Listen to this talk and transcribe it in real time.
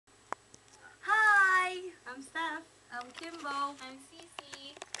Kimbo. I'm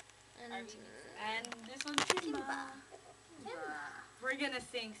Cece. And this one's Kimba. We're gonna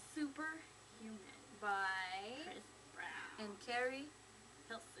sing Superhuman by Chris Brown. And Carrie.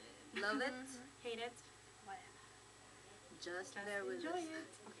 Hilson. Love it. Hate it. Whatever. Just Just bear with enjoy us. it.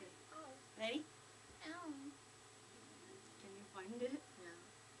 Okay. Ready? Ow. Can you find it? Yeah.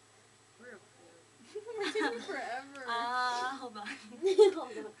 We're We're taking forever. Hold on. Hold on.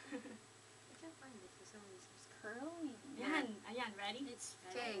 I can't find it for some reason. It's curling. Ayan, ready? It's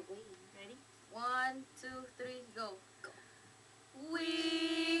okay. Ready? 1, 2, 3, go.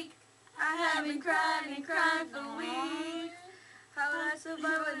 Weak. I have been crying and crying for weeks. How will I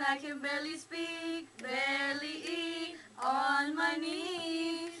survive when I can barely speak, barely eat, on my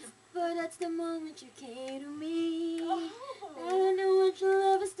knees? But that's the moment you came to me. I don't know what your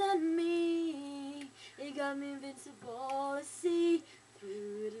love has done to me. It got me invincible to see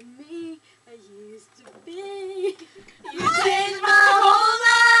through to me I used to be. You changed my whole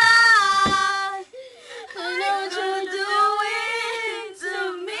life. I know what you're doing to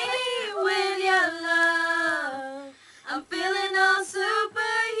me with your love. I'm feeling all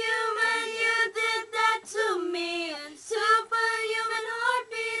superhuman. You did that to me. And superhuman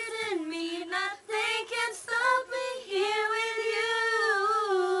heartbeats in me. Nothing can stop me here with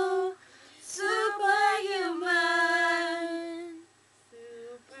you. Superhuman.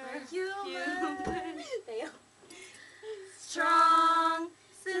 Superhuman. Strong.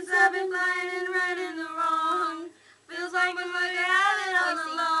 Since I've been blind and right in the wrong. Feels like I have it all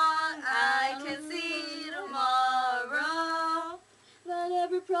along. I can see tomorrow. But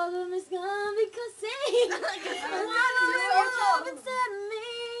every problem is gone because love inside of me.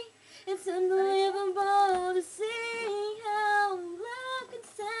 It's unbelievable to see how love can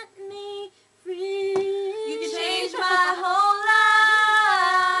set me free. You can change my whole